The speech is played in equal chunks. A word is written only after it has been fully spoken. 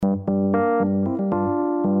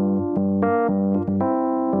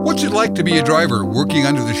What's it like to be a driver working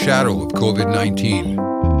under the shadow of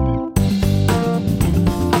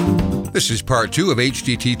COVID-19? This is part 2 of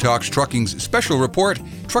HDT Talks Trucking's special report,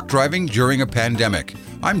 Truck Driving During a Pandemic.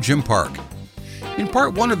 I'm Jim Park. In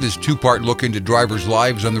part 1 of this 2-part look into drivers'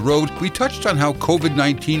 lives on the road, we touched on how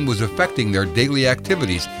COVID-19 was affecting their daily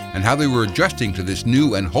activities and how they were adjusting to this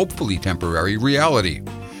new and hopefully temporary reality.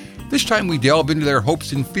 This time we delve into their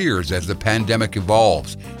hopes and fears as the pandemic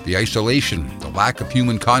evolves, the isolation, the lack of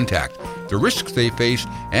human contact, the risks they face,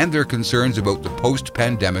 and their concerns about the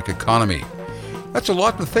post-pandemic economy. That's a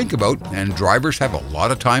lot to think about, and drivers have a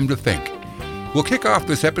lot of time to think. We'll kick off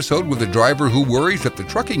this episode with a driver who worries that the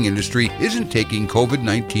trucking industry isn't taking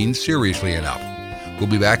COVID-19 seriously enough. We'll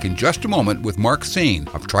be back in just a moment with Mark Sain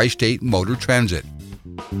of Tri-State Motor Transit.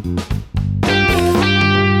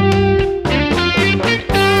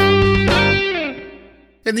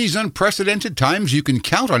 In these unprecedented times, you can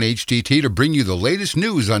count on HDT to bring you the latest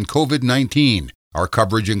news on COVID-19. Our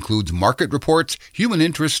coverage includes market reports, human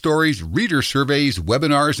interest stories, reader surveys,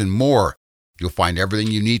 webinars, and more. You'll find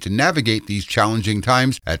everything you need to navigate these challenging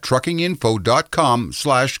times at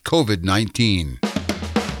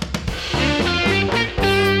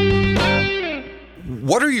truckinginfo.com/COVID-19.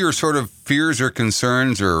 What are your sort of fears or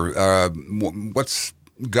concerns, or what's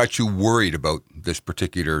got you worried about this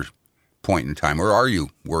particular point in time, or are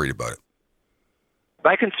you worried about it?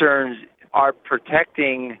 My concerns are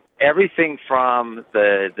protecting everything from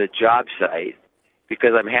the job site,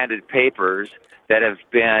 because I'm handed papers that have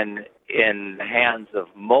been in the hands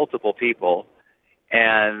of multiple people,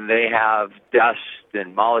 and they have dust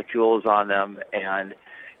and molecules on them, and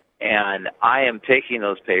I am taking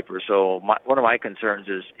those papers. So one of my concerns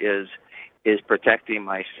is protecting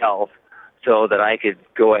myself, so that I could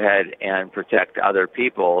go ahead and protect other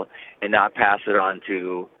people and not pass it on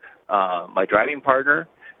to my driving partner,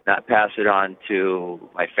 not pass it on to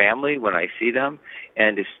my family when I see them,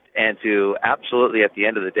 and to absolutely, at the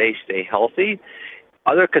end of the day, stay healthy.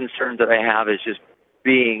 Other concerns that I have is just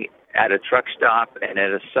being at a truck stop and at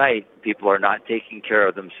a site, people are not taking care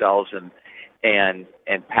of themselves and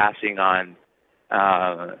passing on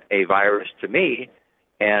a virus to me,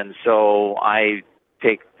 and so I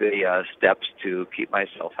take the steps to keep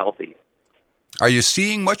myself healthy. Are you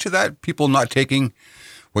seeing much of that? People not taking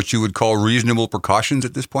what you would call reasonable precautions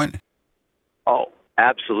at this point? Oh,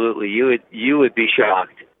 absolutely. You would be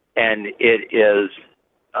shocked. And it is,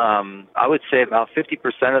 I would say about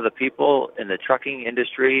 50% of the people in the trucking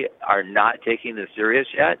industry are not taking this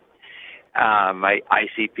serious yet. I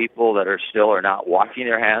see people that are not washing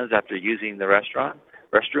their hands after using the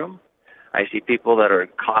restroom. I see people that are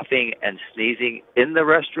coughing and sneezing in the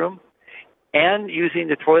restroom and using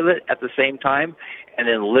the toilet at the same time, and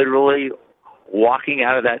then literally walking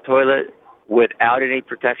out of that toilet without any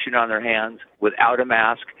protection on their hands, without a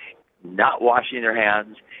mask, not washing their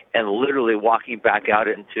hands, and literally walking back out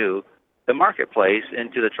into the marketplace,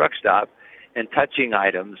 into the truck stop, and touching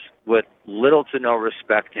items with little to no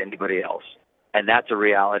respect to anybody else. And that's a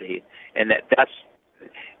reality. And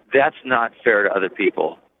that's not fair to other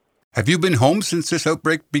people. Have you been home since this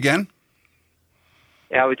outbreak began?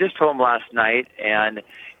 Yeah, I was just home last night, and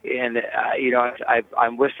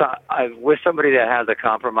I'm with somebody that has a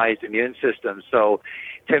compromised immune system. So,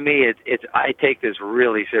 to me, I take this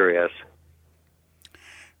really serious.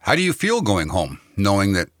 How do you feel going home,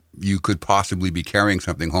 knowing that you could possibly be carrying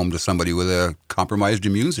something home to somebody with a compromised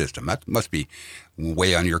immune system? That must be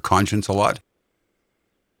weigh on your conscience a lot.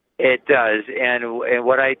 It does, and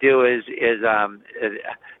what I do is the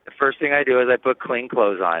first thing I do is I put clean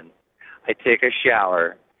clothes on. I take a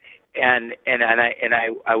shower, and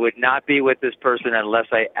I would not be with this person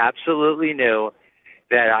unless I absolutely knew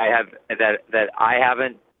that I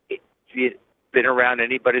haven't been around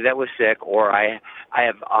anybody that was sick, or I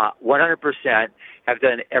have 100% have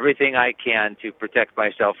done everything I can to protect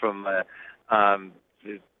myself from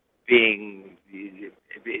being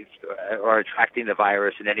or attracting the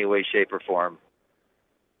virus in any way, shape, or form.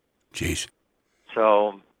 Jeez.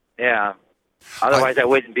 So, yeah. Otherwise, I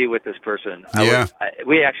wouldn't be with this person. Yeah.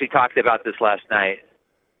 We actually talked about this last night.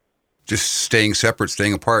 Just staying separate,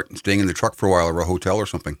 staying apart, staying in the truck for a while, or a hotel or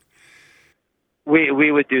something.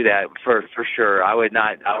 We would do that for sure. I would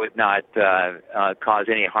not cause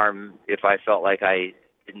any harm if I felt like I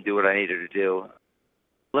didn't do what I needed to do.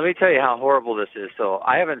 Let me tell you how horrible this is. So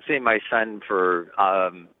I haven't seen my son for a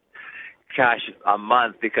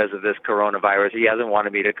month because of this coronavirus. He hasn't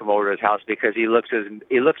wanted me to come over to his house because he looks at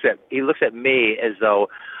me as though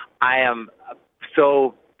I am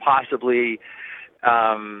so possibly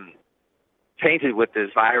tainted with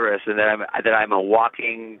this virus, and that I'm a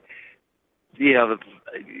walking,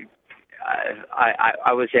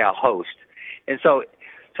 I would say a host. And so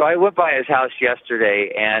I went by his house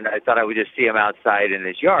yesterday, and I thought I would just see him outside in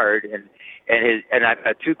his yard, and I've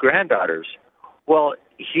got two granddaughters. Well,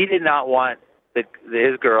 he did not want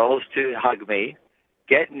his girls to hug me,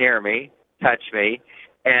 get near me, touch me,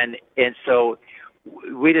 and so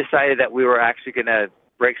we decided that we were actually going to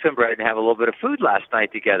break some bread and have a little bit of food last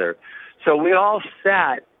night together. So we all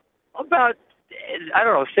sat about, I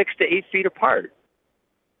don't know, 6 to 8 feet apart.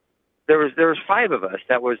 There was 5 of us.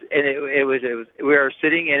 That was, and it was we were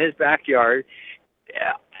sitting in his backyard,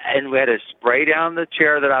 and we had to spray down the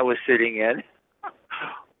chair that I was sitting in.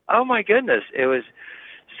 Oh my goodness, it was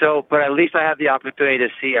so. But at least I have the opportunity to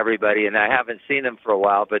see everybody, and I haven't seen them for a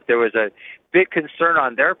while. But there was a big concern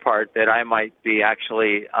on their part that I might be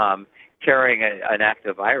actually carrying an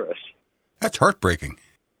active virus. That's heartbreaking.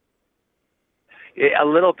 A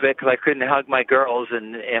little bit, because I couldn't hug my girls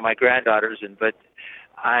and my granddaughters, but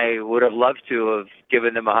I would have loved to have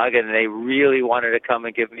given them a hug, and they really wanted to come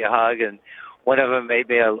and give me a hug. And one of them made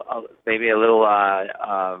me maybe a little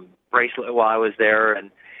bracelet while I was there,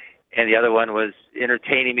 and the other one was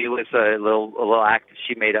entertaining me with a little act that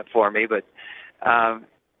she made up for me. But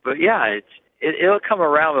yeah, it'll come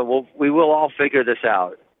around, and we will all figure this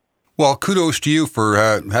out. Well, kudos to you for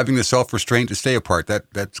having the self-restraint to stay apart.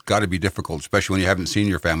 That's got to be difficult, especially when you haven't seen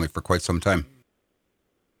your family for quite some time.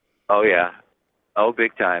 Oh, yeah. Oh,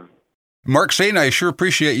 big time. Mark Satan, I sure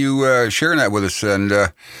appreciate you sharing that with us, and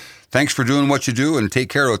thanks for doing what you do, and take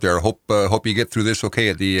care out there. Hope you get through this okay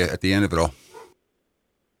at the end of it all.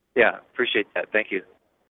 Yeah, appreciate that. Thank you.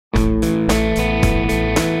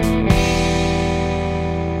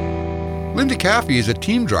 Linda Caffey is a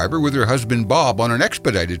team driver with her husband Bob on an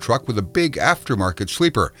expedited truck with a big aftermarket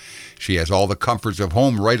sleeper. She has all the comforts of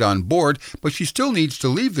home right on board, but she still needs to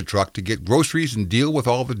leave the truck to get groceries and deal with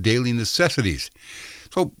all the daily necessities.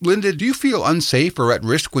 So, Linda, do you feel unsafe or at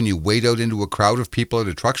risk when you wade out into a crowd of people at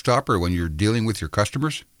a truck stop or when you're dealing with your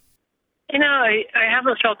customers? I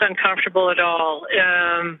haven't felt uncomfortable at all.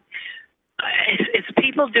 It's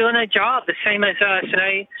people doing a job the same as us,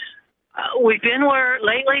 and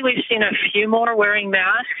lately we've seen a few more wearing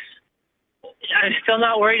masks. I'm still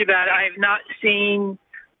not worried about it. I have not seen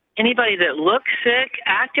anybody that looked sick,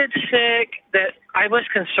 acted sick, that I was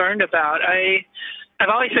concerned about. I've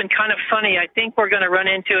always been kind of funny. I think we're going to run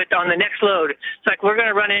into it on the next load. It's like we're going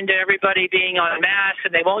to run into everybody being on masks,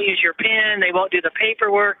 and they won't use your pen, they won't do the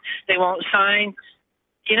paperwork, they won't sign.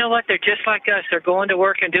 You know what? They're just like us. They're going to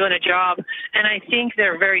work and doing a job, and I think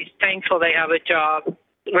they're very thankful they have a job.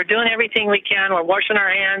 We're doing everything we can. We're washing our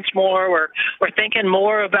hands more. We're thinking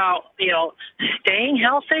more about, staying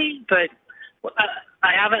healthy, but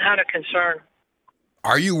I haven't had a concern.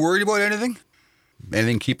 Are you worried about anything?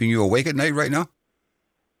 Anything keeping you awake at night right now?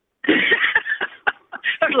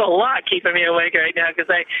 There's a lot keeping me awake right now because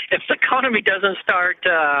if the economy doesn't start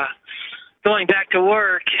going back to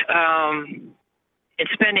work and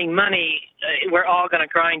spending money, we're all going to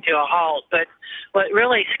grind to a halt. But what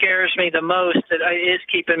really scares me the most that is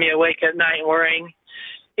keeping me awake at night worrying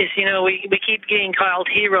is, we keep getting called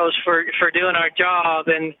heroes for doing our job.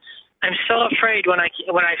 And I'm so afraid when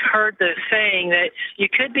I've heard the saying that you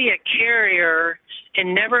could be a carrier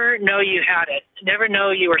and never know you had it, never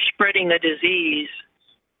know you were spreading the disease.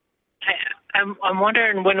 I'm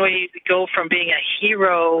wondering when we go from being a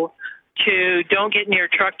hero to don't get near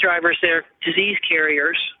truck drivers, they're disease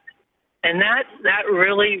carriers. And that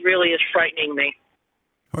really, really is frightening me.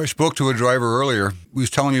 I spoke to a driver earlier. He was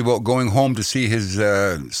telling me about going home to see his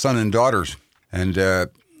son and daughters. And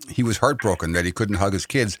he was heartbroken that he couldn't hug his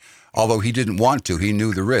kids. Although he didn't want to. He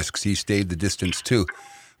knew the risks. He stayed the distance too.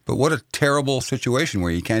 But what a terrible situation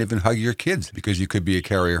where you can't even hug your kids because you could be a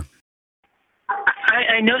carrier.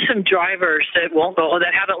 I know some drivers that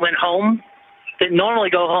haven't went home, that normally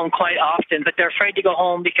go home quite often, but they're afraid to go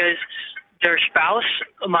home because their spouse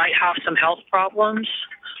might have some health problems.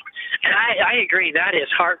 And I agree, that is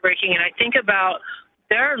heartbreaking. And I think about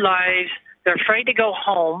their lives, they're afraid to go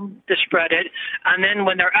home to spread it. And then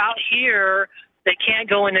when they're out here, they can't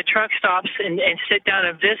go in the truck stops and sit down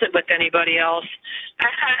and visit with anybody else.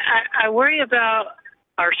 I worry about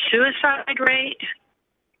our suicide rate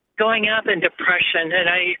going up and depression, and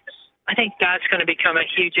I think that's going to become a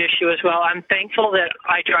huge issue as well. I'm thankful that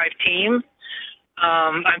I drive team.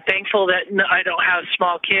 I'm thankful that I don't have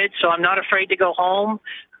small kids, so I'm not afraid to go home.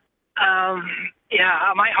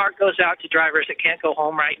 My heart goes out to drivers that can't go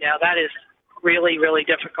home right now. That is really, really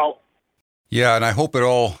difficult. Yeah, and I hope it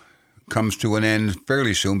all comes to an end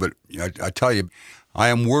fairly soon, but I tell you, I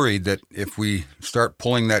am worried that if we start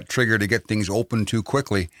pulling that trigger to get things open too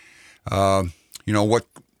quickly, what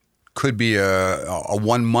could be a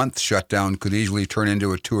 1 month shutdown could easily turn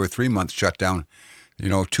into a 2 or 3 month shutdown,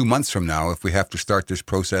 2 months from now, if we have to start this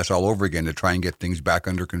process all over again to try and get things back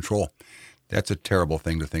under control. That's a terrible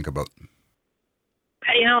thing to think about.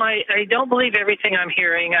 I don't believe everything I'm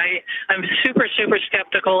hearing. I'm super, super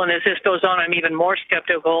skeptical, and as this goes on, I'm even more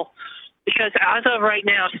skeptical because as of right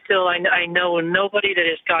now, still, I know nobody that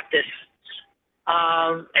has got this.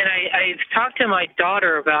 And I've talked to my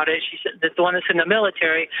daughter about it. She said that the one that's in the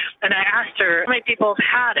military, and I asked her how many people have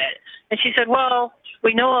had it, and she said, "Well,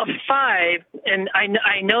 we know of 5, and I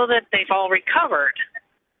know that they've all recovered."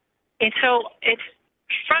 And so it's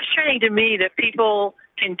frustrating to me that people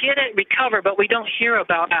can get it, recover, but we don't hear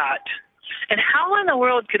about that. And how in the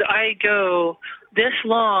world could I go this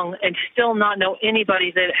long and still not know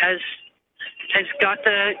anybody that has got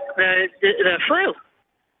the flu?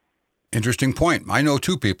 Interesting point. I know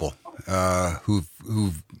 2 people who've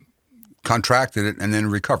contracted it and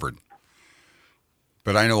then recovered,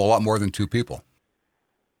 but I know a lot more than 2 people.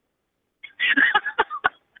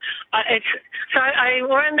 I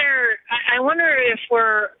wonder if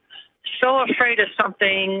we're so afraid of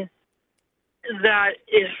something that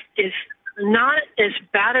is not as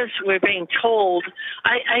bad as we're being told.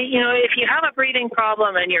 If you have a breathing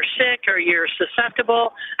problem and you're sick or you're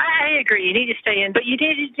susceptible, I agree. You need to stay in, but you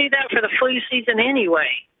need to do that for the flu season anyway.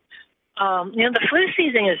 The flu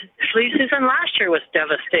season last year was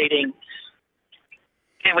devastating,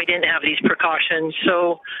 and we didn't have these precautions.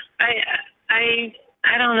 So I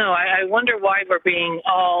don't know. I wonder why we're being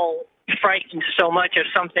all frightened so much of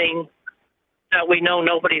something that we know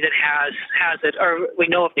nobody that has it, or we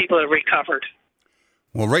know of people that have recovered.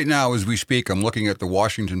 Well, right now, as we speak, I'm looking at the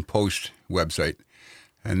Washington Post website,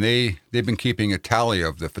 and they've been keeping a tally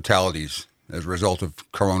of the fatalities as a result of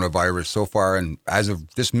coronavirus so far, and as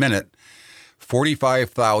of this minute,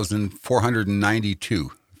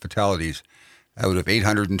 45,492 fatalities out of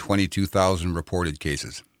 822,000 reported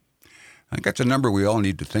cases. I think that's a number we all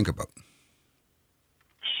need to think about.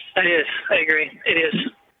 It is. I agree. It is.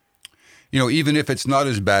 Even if it's not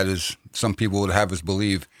as bad as some people would have us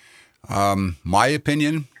believe, my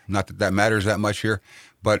opinion, not that that matters that much here,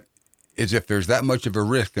 but is if there's that much of a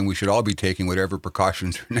risk, then we should all be taking whatever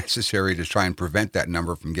precautions are necessary to try and prevent that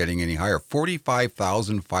number from getting any higher.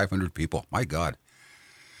 45,500 people. My God.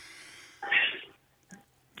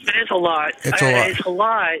 It is a lot. It's a lot. It's a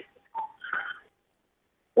lot.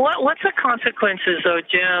 What's the consequences, though,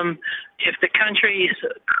 Jim, if the country's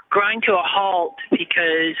grind to a halt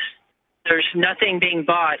because there's nothing being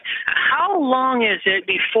bought? How long is it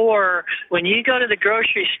before when you go to the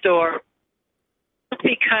grocery store,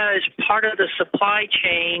 because part of the supply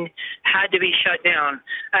chain had to be shut down?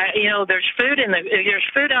 There's food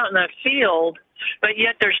out in the field, but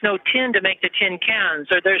yet there's no tin to make the tin cans,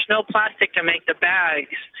 or there's no plastic to make the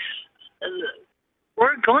bags.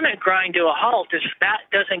 We're going to grind to a halt if that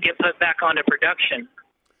doesn't get put back onto production.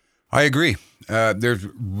 I agree. There's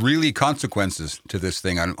really consequences to this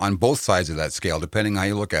thing on both sides of that scale, depending how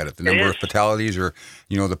you look at it. The number of fatalities or,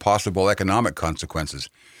 the possible economic consequences.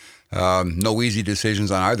 No easy decisions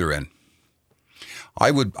on either end.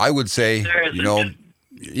 I would say,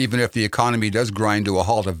 even if the economy does grind to a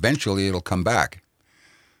halt, eventually it'll come back.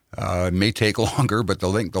 It may take longer, but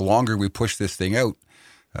the longer we push this thing out,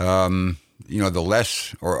 the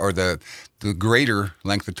less or the greater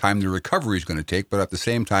length of time the recovery is going to take. But at the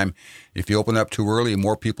same time, if you open up too early and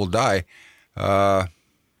more people die,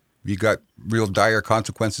 you got real dire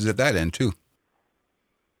consequences at that end too.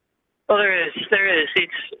 Well, there is.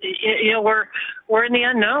 It's we're in the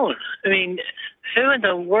unknown. I mean, who in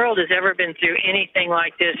the world has ever been through anything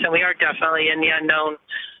like this? And we are definitely in the unknown.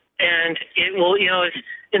 And it will,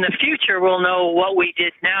 in the future, we'll know what we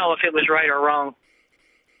did now if it was right or wrong.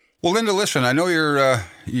 Well, Linda, listen, I know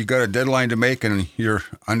you got a deadline to make and you're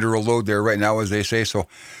under a load there right now, as they say. So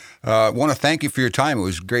I want to thank you for your time. It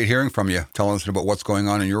was great hearing from you, telling us about what's going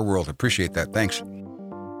on in your world. I appreciate that. Thanks.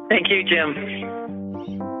 Thank you, Jim.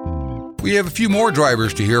 We have a few more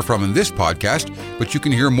drivers to hear from in this podcast, but you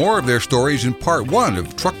can hear more of their stories in part 1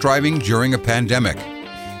 of Truck Driving During a Pandemic.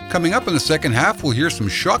 Coming up in the second half, we'll hear some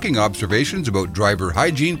shocking observations about driver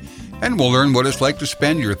hygiene, and we'll learn what it's like to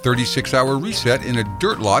spend your 36-hour reset in a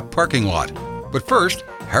dirt lot parking lot. But first,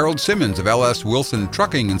 Harold Simmons of LS Wilson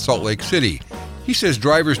Trucking in Salt Lake City. He says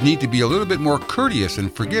drivers need to be a little bit more courteous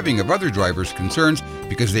and forgiving of other drivers' concerns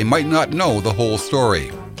because they might not know the whole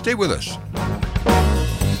story. Stay with us.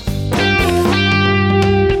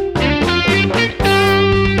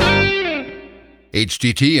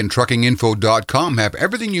 HDT and TruckingInfo.com have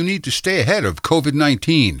everything you need to stay ahead of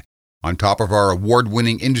COVID-19. On top of our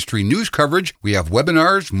award-winning industry news coverage, we have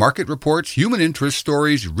webinars, market reports, human interest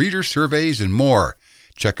stories, reader surveys, and more.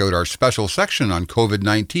 Check out our special section on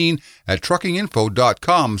COVID-19 at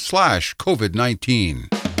truckinginfo.com/COVID-19.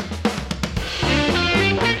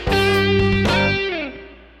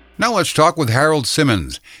 Now let's talk with Harold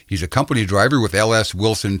Simmons. He's a company driver with LS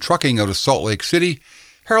Wilson Trucking out of Salt Lake City.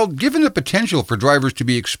 Harold, given the potential for drivers to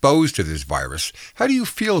be exposed to this virus, how do you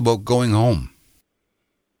feel about going home?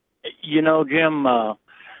 You know, Jim,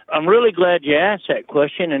 I'm really glad you asked that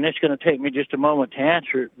question, and it's going to take me just a moment to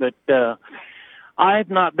answer it. But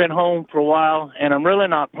I've not been home for a while, and I'm really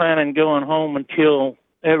not planning going home until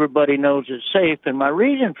everybody knows it's safe. And my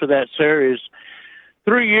reason for that, sir, is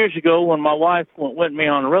 3 years ago when my wife went with me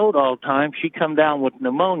on the road all the time, she come down with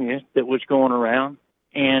pneumonia that was going around,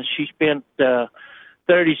 and she spent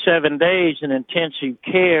 37 days in intensive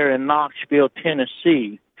care in Knoxville,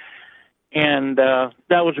 Tennessee. And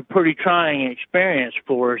that was a pretty trying experience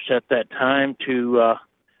for us at that time to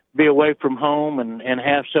be away from home and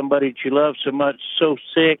have somebody that you love so much so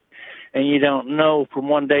sick, and you don't know from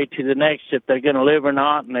one day to the next if they're going to live or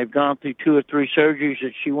not, and they've gone through 2 or 3 surgeries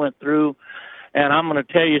that she went through. And I'm going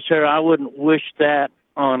to tell you, sir, I wouldn't wish that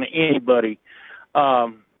on anybody.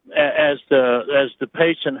 As the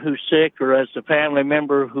patient who's sick or as the family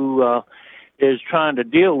member who is trying to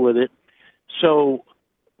deal with it. So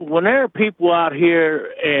when there are people out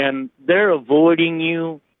here and they're avoiding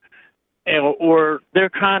you or they're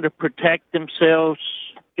trying to protect themselves,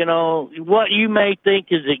 you know, what you may think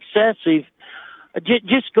is excessive,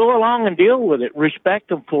 just go along and deal with it. Respect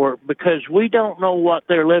them for it, because we don't know what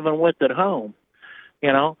they're living with at home,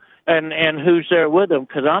 you know, and who's there with them.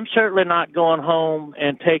 Because I'm certainly not going home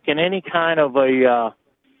and taking any kind of a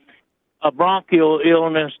bronchial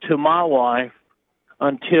illness to my wife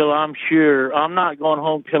until I'm sure. I'm not going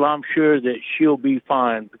home till I'm sure that she'll be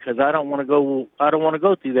fine, because I don't want to go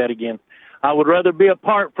through that again. I would rather be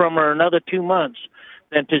apart from her another 2 months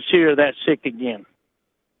than to see her that sick again.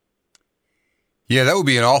 Yeah, that would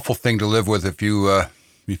be an awful thing to live with if you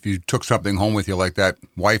took something home with you like that,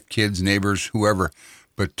 wife, kids, neighbors, whoever.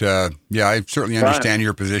 But yeah, I certainly understand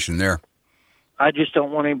your position there. I just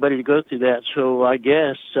don't want anybody to go through that. So I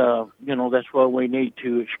guess, you know, that's what we need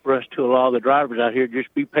to express to a lot of the drivers out here.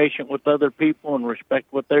 Just be patient with other people and respect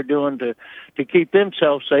what they're doing to keep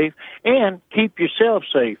themselves safe and keep yourself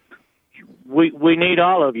safe. We need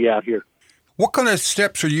all of you out here. What kind of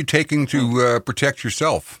steps are you taking to protect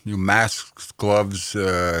yourself? You know, masks, gloves,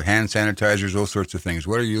 hand sanitizers, those sorts of things.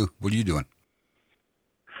 What are you doing?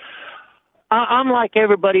 I'm like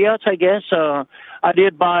everybody else, I guess. I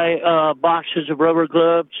did buy boxes of rubber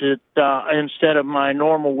gloves instead of my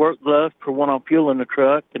normal work gloves for when I'm fueling the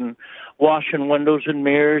truck and washing windows and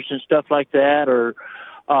mirrors and stuff like that. Or,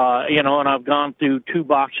 you know, and I've gone through 2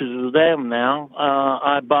 boxes of them now.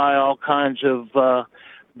 I buy all kinds of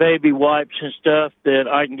baby wipes and stuff that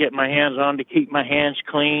I can get my hands on to keep my hands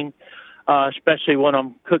clean, especially when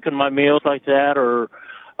I'm cooking my meals like that, or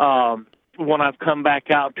when I've come back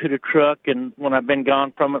out to the truck and when I've been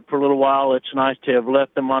gone from it for a little while. It's nice to have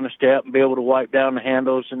left them on the step and be able to wipe down the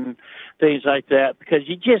handles and things like that, because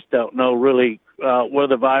you just don't know really where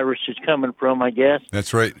the virus is coming from, I guess.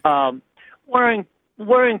 That's right.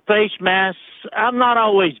 Wearing face masks, I'm not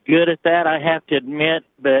always good at that, I have to admit,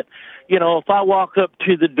 but you know, if I walk up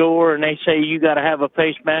to the door and they say you got to have a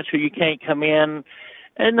face mask or you can't come in,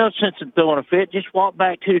 there's no sense in throwing a fit. Just walk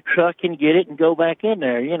back to the truck and get it and go back in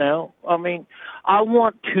there, you know. I mean, I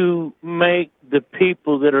want to make the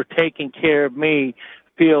people that are taking care of me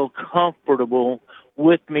feel comfortable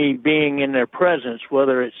with me being in their presence,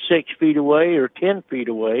 whether it's 6 feet away or 10 feet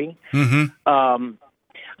away. Mm-hmm.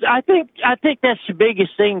 I think that's the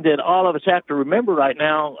biggest thing that all of us have to remember right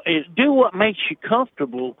now is do what makes you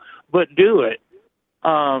comfortable, but do it.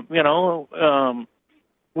 You know,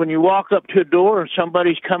 when you walk up to a door and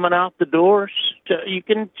somebody's coming out the door, you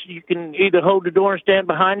can either hold the door and stand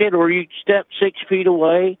behind it, or you step 6 feet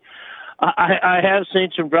away. I have seen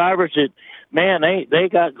some drivers that, man, they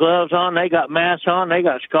got gloves on, they got masks on, they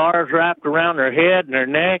got scarves wrapped around their head and their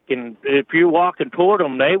neck, and if you're walking toward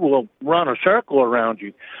them, they will run a circle around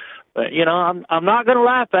you. But, you know, I'm not going to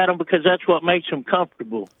laugh at them, because that's what makes them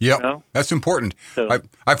comfortable. Yeah, you know? That's important. So,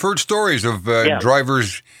 I've heard stories of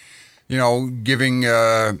drivers, you know, giving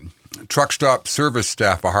truck stop service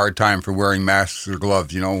staff a hard time for wearing masks or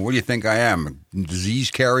gloves. You know, what do you think I am, a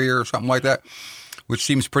disease carrier or something like that? Which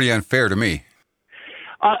seems pretty unfair to me.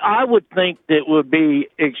 I would think that it would be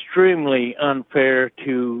extremely unfair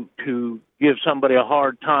to give somebody a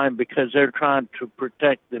hard time because they're trying to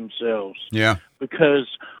protect themselves. Yeah. Because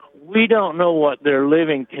we don't know what their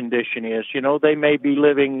living condition is. You know, they may be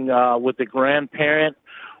living with a grandparent,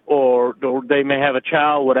 or they may have a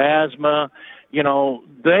child with asthma. You know,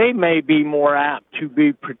 they may be more apt to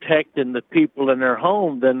be protecting the people in their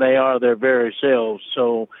home than they are their very selves.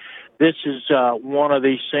 So this is one of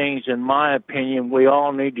these things, in my opinion, we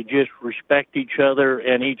all need to just respect each other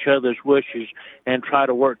and each other's wishes and try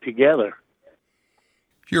to work together.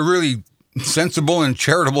 You're a really sensible and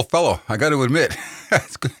charitable fellow, I got to admit.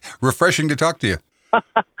 It's refreshing to talk to you.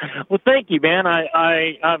 Well, thank you, man.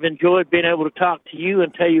 I've enjoyed being able to talk to you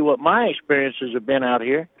and tell you what my experiences have been out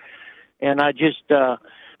here. And I just,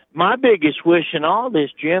 my biggest wish in all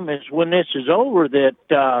this, Jim, is when this is over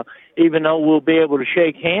that even though we'll be able to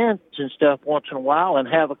shake hands and stuff once in a while and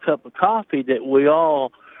have a cup of coffee, that we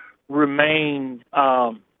all remain,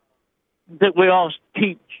 that we all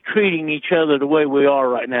keep treating each other the way we are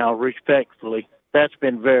right now, respectfully. That's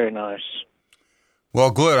been very nice. Well,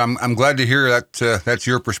 good. I'm glad to hear that that's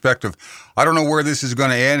your perspective. I don't know where this is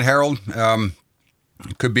going to end, Harold.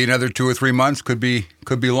 It could be another 2 or 3 months, could be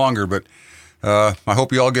longer, but I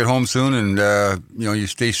hope you all get home soon and you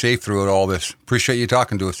stay safe through all this. Appreciate you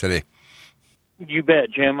talking to us today. You bet,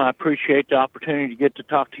 Jim. I appreciate the opportunity to get to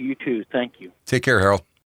talk to you too. Thank you. Take care, Harold.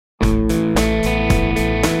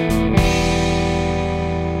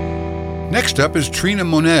 Next up is Trina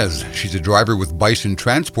Moniz. She's a driver with Bison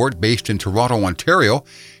Transport based in Toronto, Ontario.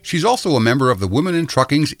 She's also a member of the Women in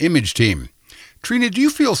Trucking's image team. Trina, do you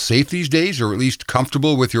feel safe these days, or at least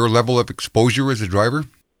comfortable with your level of exposure as a driver?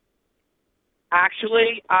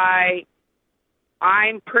 Actually,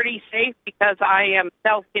 I'm pretty safe because I am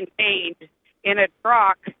self-contained in a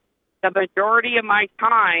truck the majority of my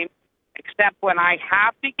time, except when I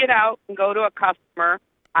have to get out and go to a customer.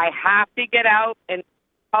 I have to get out and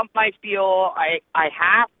pump my fuel. I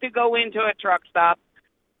have to go into a truck stop.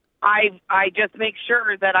 I just make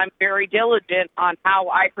sure that I'm very diligent on how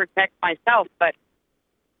I protect myself. But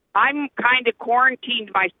I'm kind of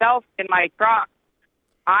quarantined myself in my truck.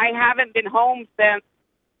 I haven't been home since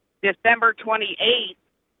December 28th.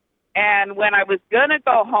 And when I was going to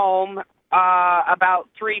go home about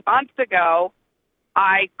 3 months ago,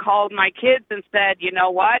 I called my kids and said, you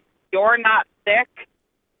know what? You're not sick.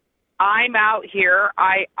 I'm out here.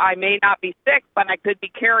 I may not be sick, but I could be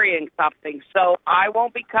carrying something. So I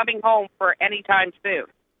won't be coming home for any time soon.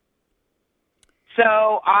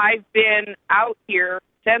 So I've been out here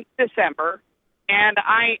since December, and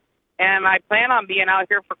I plan on being out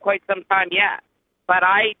here for quite some time yet. But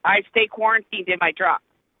I stay quarantined in my truck.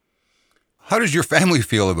 How does your family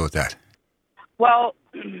feel about that? Well,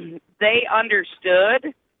 they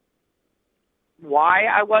understood why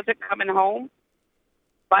I wasn't coming home.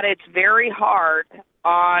 But it's very hard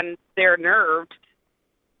on their nerves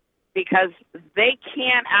because they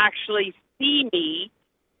can't actually see me.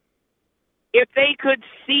 If they could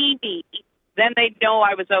see me, then they'd know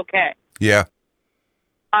I was okay. Yeah.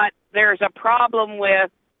 But there's a problem with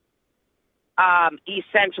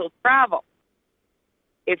essential travel.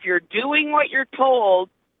 If you're doing what you're told,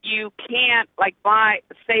 you can't, like my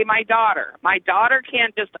daughter. My daughter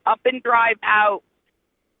can't just up and drive out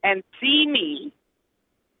and see me.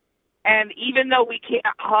 And even though we can't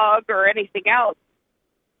hug or anything else,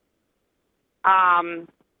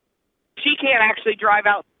 she can't actually drive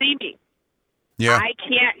out and see me. Yeah. I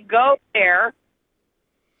can't go there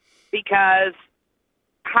because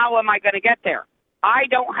how am I going to get there? I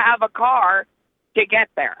don't have a car to get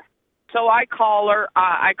there. So I call her.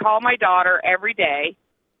 I call my daughter every day,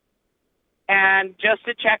 and just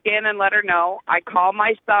to check in and let her know. I call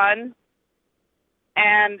my son,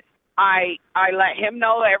 and I let him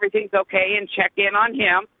know everything's okay and check in on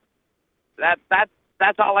him.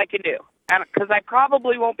 That's all I can do, and because I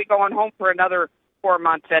probably won't be going home for another 4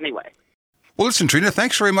 months anyway. Well, listen, Trina,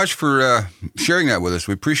 thanks very much for sharing that with us.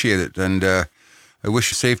 We appreciate it, and I wish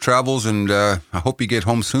you safe travels, and I hope you get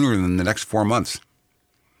home sooner than the next 4 months.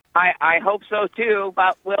 I hope so too,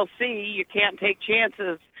 but we'll see. You can't take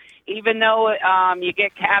chances, even though you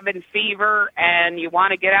get cabin fever and you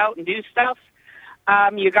want to get out and do stuff.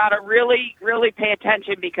 You got to really, really pay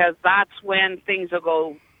attention because that's when things will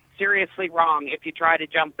go seriously wrong if you try to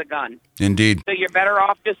jump the gun. Indeed. So you're better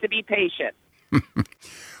off just to be patient.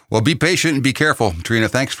 Well, be patient and be careful. Trina,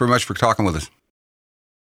 thanks very much for talking with us.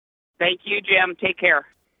 Thank you, Jim. Take care.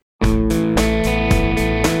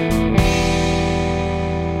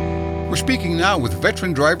 We're speaking now with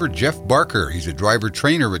veteran driver Jeff Barker. He's a driver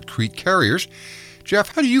trainer at Crete Carriers.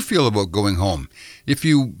 Jeff, how do you feel about going home? If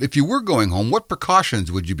you were going home, what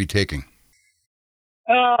precautions would you be taking?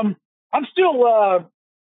 I'm still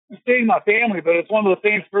seeing my family, but it's one of the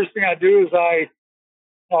things. First thing I do is I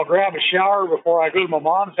I'll grab a shower before I go to my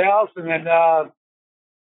mom's house, and then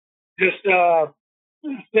just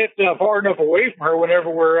sit far enough away from her whenever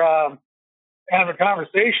we're having a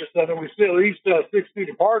conversation, so that we sit at least 6 feet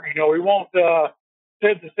apart. We won't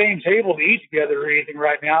sit at the same table to eat together or anything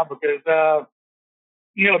right now because,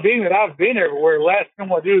 being that I've been everywhere, the last thing I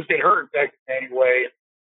want to do is get her infected anyway.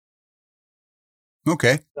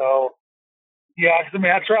 Okay. So, yeah, because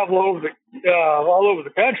I travel all over the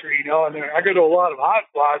country, and I go to a lot of hot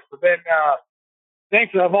spots. But then,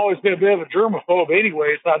 thankfully, I've always been a bit of a germaphobe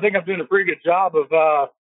anyway, so I think I'm doing a pretty good job of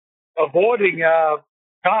avoiding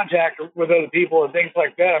contact with other people and things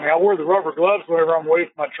like that. I wear the rubber gloves whenever I'm away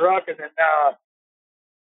from my truck, and then,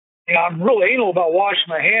 I'm real anal about washing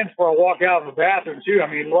my hands before I walk out of the bathroom too.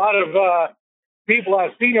 A lot of people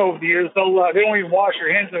I've seen over the years, they don't even wash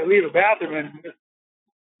their hands when they leave the bathroom.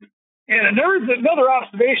 And another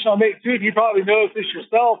observation I'll make too, you probably noticed this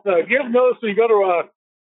yourself. You ever notice when you go to a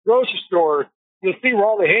grocery store, you'll see where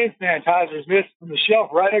all the hand sanitizer is missing from the shelf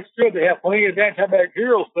right next to it. They have plenty of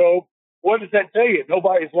antibacterial soap. What does that tell you?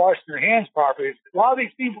 Nobody's washing their hands properly. A lot of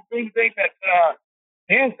these people think that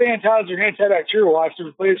hand sanitizer and antibacterial wash to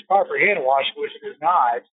replace proper hand washing, which it is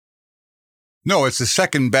not. No, it's the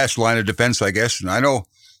second best line of defense, I guess. And I know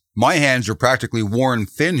my hands are practically worn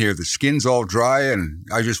thin here. The skin's all dry, and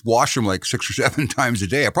I just wash them like 6 or 7 times a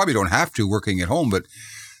day. I probably don't have to working at home, but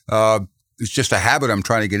it's just a habit I'm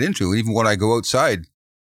trying to get into, even when I go outside.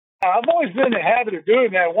 I've always been in the habit of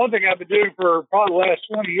doing that. One thing I've been doing for probably the last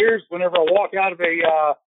 20 years, whenever I walk out of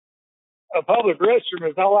a public restroom,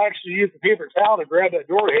 is I'll actually use the paper towel to grab that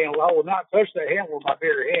door handle. I will not touch that handle with my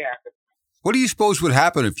bare hand. What do you suppose would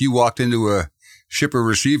happen if you walked into a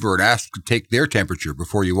shipper-receiver and asked to take their temperature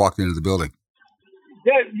before you walked into the building?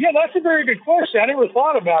 Yeah, that's a very good question. I never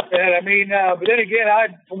thought about that. But then again,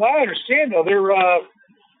 from what I understand, though,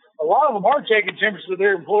 a lot of them are taking temperatures of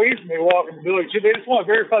their employees when they walk in the building, too. They just want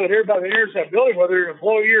to verify that everybody that enters that building, whether you're an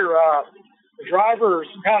employee or a driver or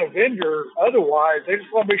some kind of vendor, otherwise, they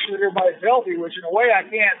just want to make sure that everybody's healthy, which in a way I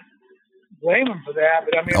can't blame them for that.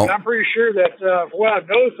 But I'm pretty sure that, from what I've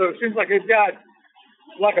noticed, so it seems like they've got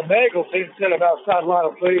like a medical thing set up outside a lot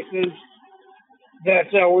of places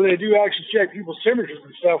that where they do actually check people's temperatures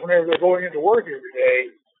and stuff whenever they're going into work every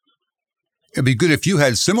day. It'd be good if you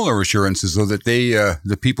had similar assurances, though, that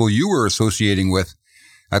the people you were associating with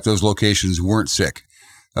at those locations weren't sick.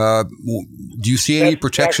 Do you see any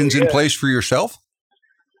protections in place for yourself?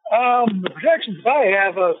 The protections that I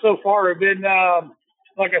have so far have been,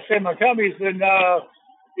 like I said, my company's been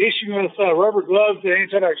issuing us rubber gloves and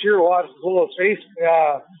antibacterial wipes as well as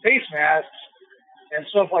face masks and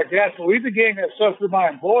stuff like that. So we've been getting that stuff through my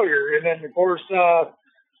employer. And then, of course,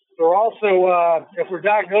 they're also, if we're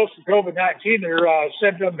diagnosed with COVID-19, they're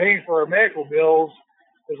stepping up paying for our medical bills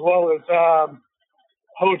as well as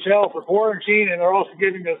hotel for quarantine. And they're also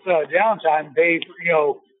giving us downtime pay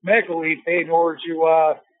for, medical leave paid in order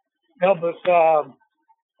to help us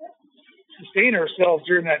sustain ourselves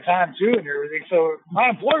during that time too and everything. So my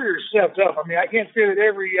employer stepped up. I can't say that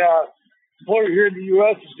every employer here in the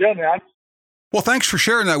U.S. has done that. Well, thanks for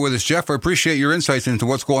sharing that with us, Jeff. I appreciate your insights into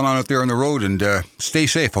what's going on out there on the road, and stay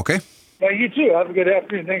safe, okay? Yeah, you too. Have a good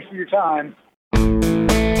afternoon. Thanks for your time.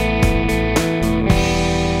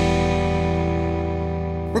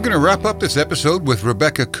 We're going to wrap up this episode with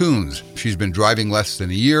Rebecca Coons. She's been driving less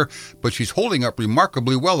than a year, but she's holding up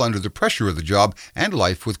remarkably well under the pressure of the job and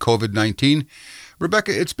life with COVID-19.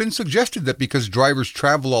 Rebecca, it's been suggested that because drivers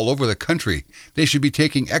travel all over the country, they should be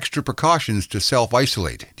taking extra precautions to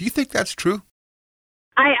self-isolate. Do you think that's true?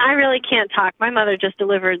 I really can't talk. My mother just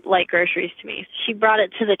delivered light groceries to me. She brought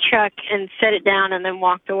it to the truck and set it down and then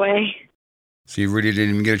walked away. So you really didn't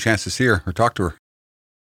even get a chance to see her or talk to her?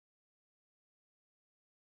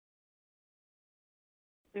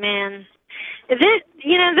 Man,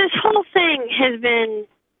 this whole thing has been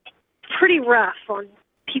pretty rough on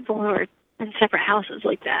people who are in separate houses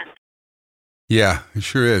like that. Yeah, it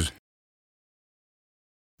sure is.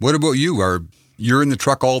 What about you? You're in the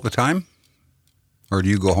truck all the time? Or do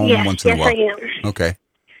you go home once in a while? Yes, I am. Okay.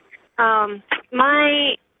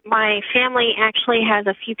 My family actually has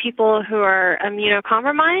a few people who are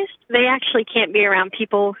immunocompromised. They actually can't be around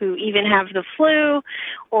people who even have the flu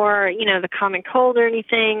or, the common cold or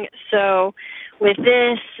anything. So with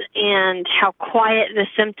this and how quiet the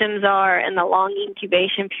symptoms are and the long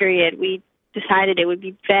incubation period, we decided it would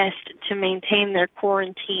be best to maintain their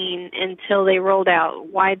quarantine until they rolled out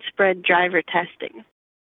widespread driver testing.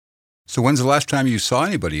 So when's the last time you saw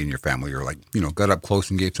anybody in your family or got up close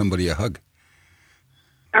and gave somebody a hug?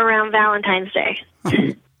 Around Valentine's Day. Oh,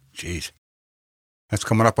 jeez. That's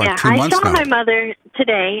coming up on 2 months now. I saw my mother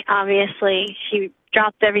today, obviously. She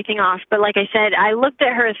dropped everything off. But like I said, I looked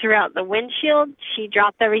at her throughout the windshield. She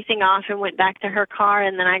dropped everything off and went back to her car,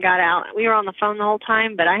 and then I got out. We were on the phone the whole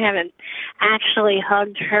time, but I haven't actually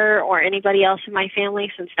hugged her or anybody else in my family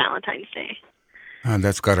since Valentine's Day.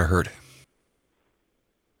 That's got to hurt.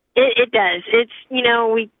 It does. It's,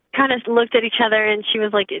 we kind of looked at each other, and she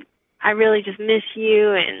was like, I really just miss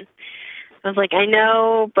you. And I was like, I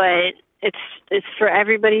know, but it's for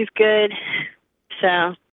everybody's good.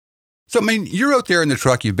 So, I mean, you're out there in the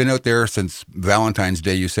truck. You've been out there since Valentine's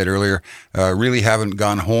Day, you said earlier. Really haven't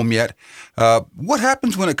gone home yet. What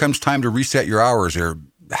happens when it comes time to reset your hours? Or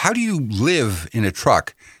how do you live in a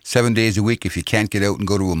truck 7 days a week if you can't get out and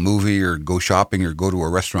go to a movie or go shopping or go to a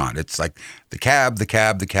restaurant? It's like the cab,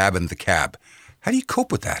 and the cab. How do you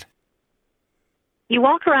cope with that? You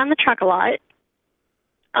walk around the truck a lot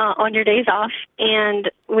on your days off, and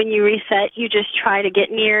when you reset, you just try to get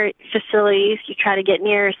near facilities. You try to get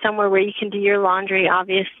near somewhere where you can do your laundry,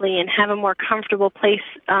 obviously, and have a more comfortable place.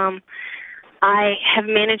 I have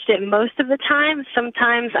managed it most of the time.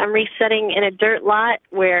 Sometimes I'm resetting in a dirt lot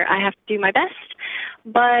where I have to do my best.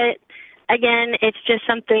 But, again, it's just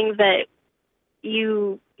something that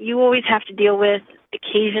you always have to deal with.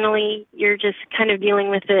 Occasionally, you're just kind of dealing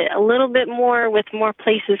with it a little bit more, with more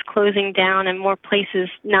places closing down and more places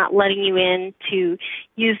not letting you in to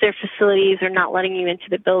use their facilities or not letting you into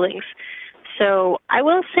the buildings. So I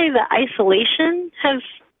will say the isolation has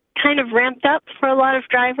kind of ramped up for a lot of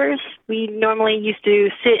drivers. We normally used to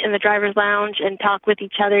sit in the driver's lounge and talk with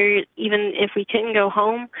each other even if we couldn't go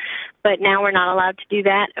home, but now we're not allowed to do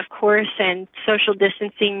that, of course, and social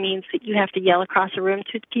distancing means that you have to yell across a room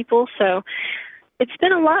to people. So it's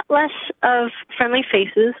been a lot less of friendly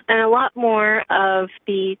faces and a lot more of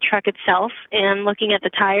the truck itself and looking at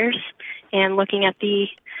the tires and looking at the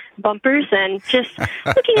bumpers and just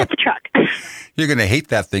looking at the truck. You're going to hate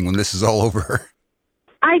that thing when this is all over.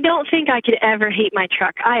 I don't think I could ever hate my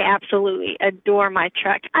truck. I absolutely adore my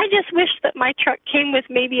truck. I just wish that my truck came with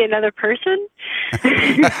maybe another person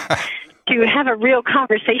to have a real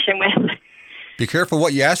conversation with. Be careful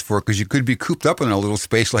what you ask for, because you could be cooped up in a little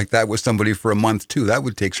space like that with somebody for a month, too. That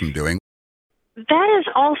would take some doing. That is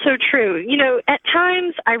also true. At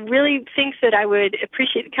times, I really think that I would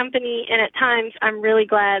appreciate the company, and at times, I'm really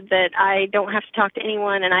glad that I don't have to talk to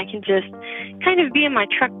anyone, and I can just kind of be in my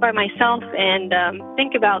truck by myself and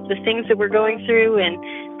think about the things that we're going through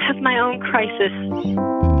and have my own crisis.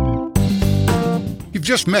 You've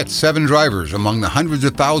just met 7 drivers among the hundreds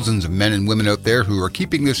of thousands of men and women out there who are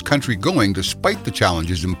keeping this country going despite the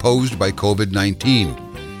challenges imposed by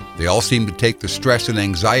COVID-19. They all seem to take the stress and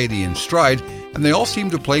anxiety in stride, and they all seem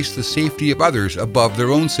to place the safety of others above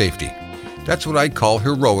their own safety. That's what I'd call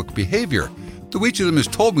heroic behavior. Though each of them has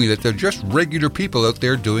told me that they're just regular people out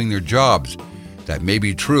there doing their jobs. That may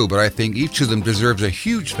be true, but I think each of them deserves a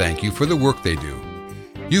huge thank you for the work they do.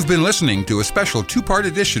 You've been listening to a special 2-part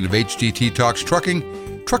edition of HDT Talks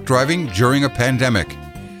Trucking, Truck Driving During a Pandemic.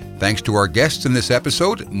 Thanks to our guests in this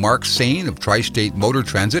episode, Mark Sain of Tri-State Motor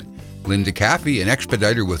Transit, Linda Caffey, an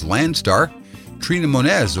expediter with Landstar, Trina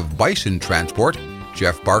Monez of Bison Transport,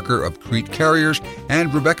 Jeff Barker of Crete Carriers,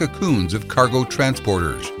 and Rebecca Coons of Cargo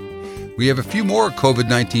Transporters. We have a few more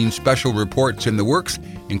COVID-19 special reports in the works,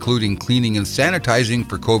 including cleaning and sanitizing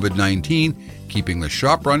for COVID-19, keeping the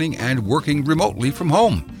shop running, and working remotely from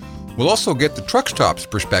home. We'll also get the truck stop's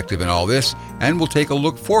perspective in all this, and we'll take a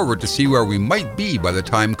look forward to see where we might be by the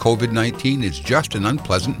time COVID-19 is just an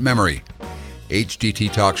unpleasant memory.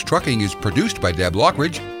 HDT Talks Trucking is produced by Deb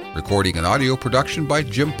Lockridge, recording and audio production by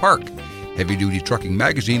Jim Park. Heavy Duty Trucking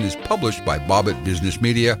Magazine is published by Bobbitt Business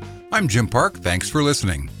Media. I'm Jim Park. Thanks for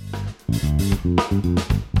listening.